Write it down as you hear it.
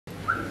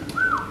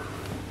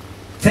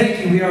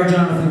Thank you, we are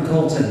Jonathan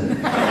Coulton.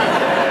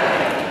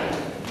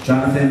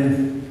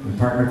 Jonathan, my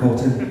partner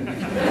Coulton.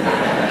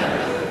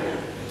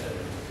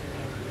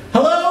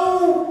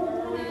 Hello?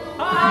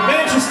 Hi.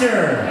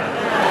 Manchester!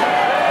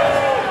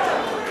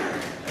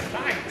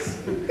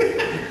 Thanks.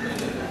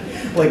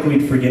 Like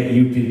we'd forget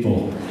you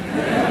people.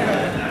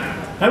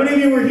 How many of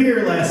you were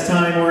here last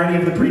time or any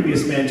of the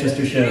previous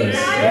Manchester shows?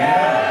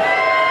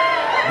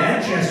 Yeah.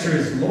 Manchester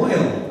is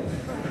loyal.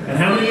 And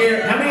how many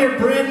are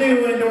brand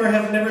new and or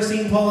have never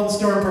seen Paul and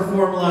Storm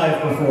perform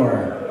live before?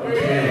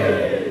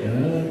 Okay.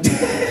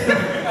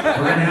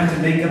 We're gonna have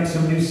to make up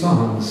some new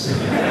songs.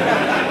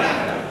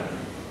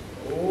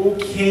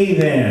 Okay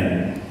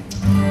then.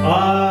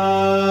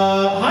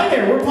 Hi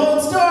there, we're Paul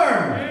and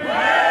Storm.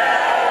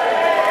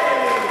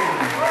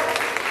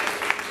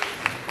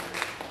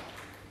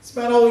 That's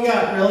about all we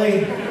got,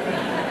 really.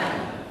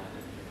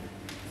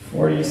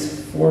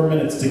 44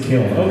 minutes to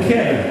kill.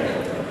 Okay.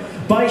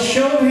 By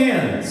show of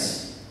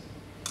hands,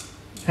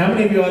 how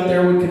many of you out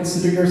there would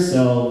consider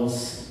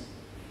yourselves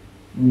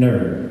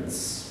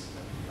nerds?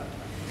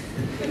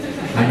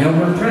 I know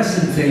we're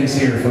pressing things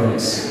here,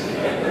 folks.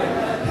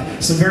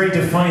 Some very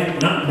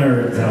defiant not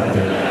nerds out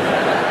there.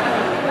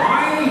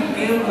 I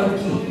am a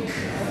geek.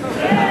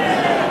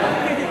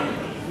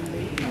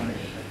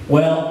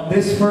 Well,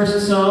 this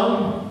first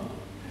song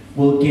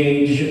will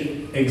gauge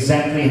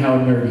exactly how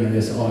nerdy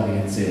this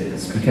audience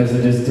is, because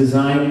it is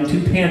designed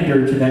to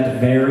pander to that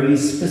very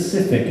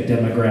specific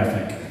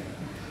demographic.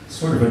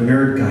 Sort of a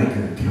nerd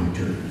Geiger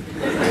counter.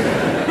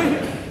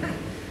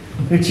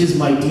 Which is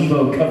my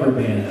Devo cover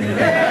band.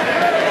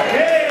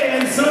 Hey,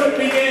 and so it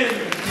begins.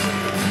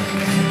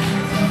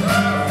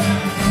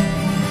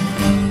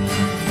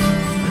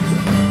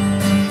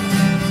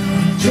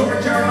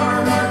 George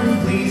R.R. Martin,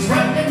 please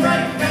write and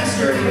write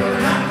faster. You're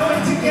not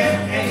going to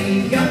get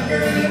any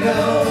younger, you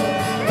know.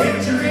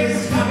 Winter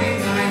is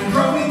coming, I'm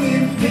growing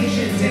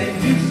impatient,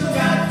 and you've still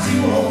got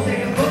 2 whole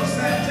damn books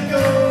left to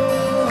go.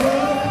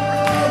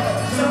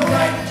 So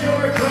write,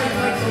 George, write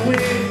like the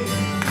wind.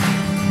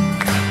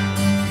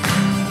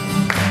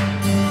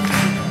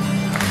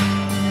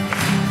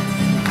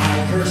 I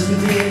curse the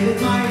day that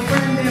my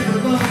friend ever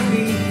loved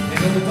me,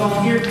 and the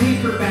long-ear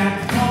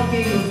paperback called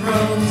Game of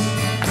Thrones.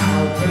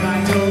 How could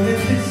I know that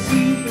this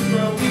seed would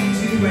grow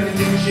into an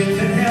addiction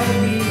that held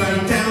me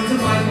right down to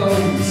my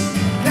bones?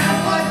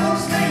 Now 5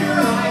 books later,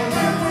 I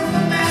learn with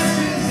the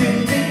masses,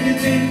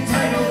 indignant,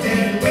 entitled,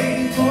 and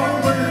waiting for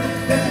word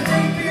that the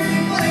Great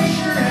Bearded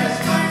Glacier has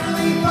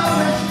finally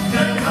published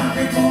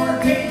 900 more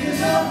pages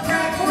of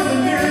crack for the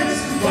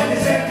nerds. Why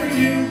does every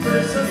new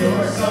verse of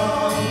your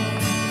song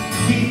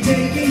keep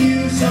taking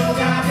you so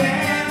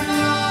goddamn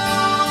long?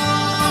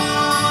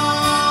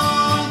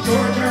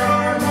 George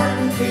R.R.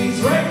 Martin, please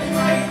write and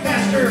write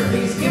faster.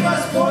 Please give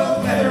us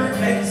boiled leather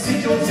and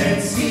sigils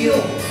and steel.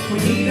 We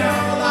need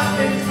our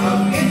allotment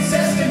of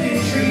incest and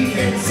intrigue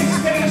and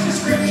 6-page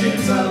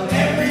descriptions of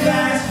every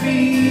last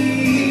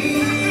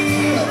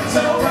meal.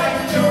 So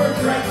write, George,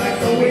 write like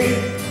the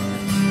wind.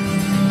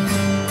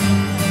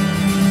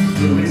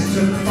 Lewis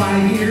took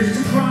 5 years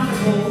to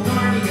chronicle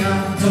Narnia.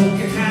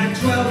 Tolkien had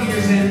 12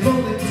 years and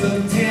Bullet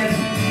took 10.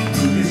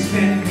 Lucas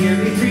spent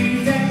nearly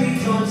 3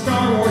 decades on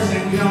Star Wars,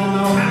 and we all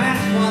know how that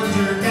one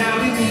turned out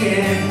in the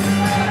end.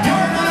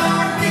 You're not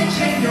our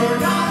fiction, you're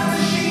not a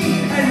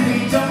machine, and we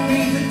don't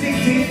mean to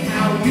dictate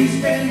how you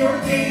spend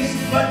your days.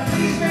 But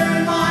please bear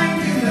in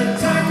mind, in the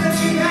time that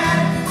you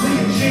had,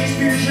 William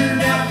Shakespeare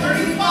churned out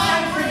 35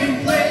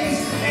 friggin' plays,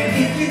 and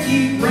if you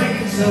keep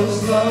writing so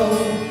slow,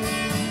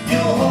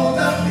 you'll hold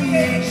up the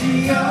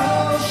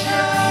HBO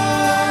show.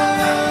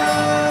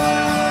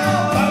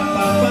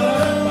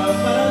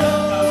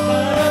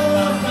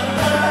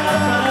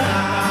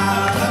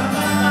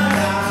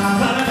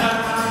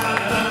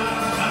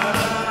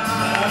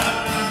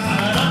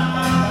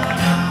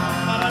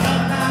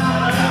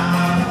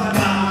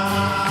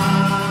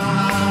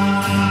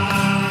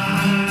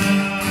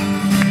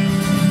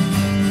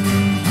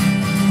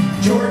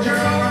 George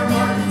R.R.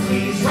 Martin,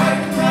 please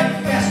write and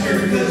write faster,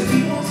 because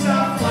we won't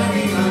stop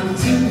fighting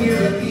until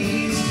we're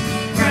appeased.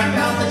 Crap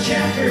out the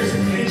chapters,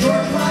 and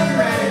George, while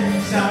you're at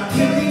it, stop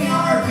killing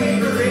our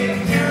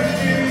favorite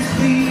characters,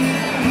 please.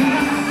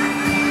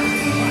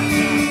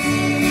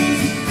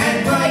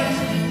 And write,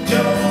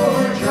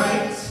 George,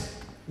 write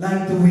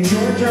like the wind.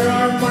 George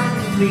R.R.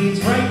 Martin,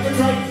 please write and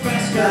write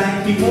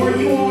faster. Before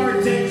you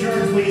are dead,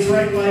 George, please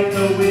write like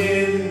the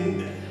wind.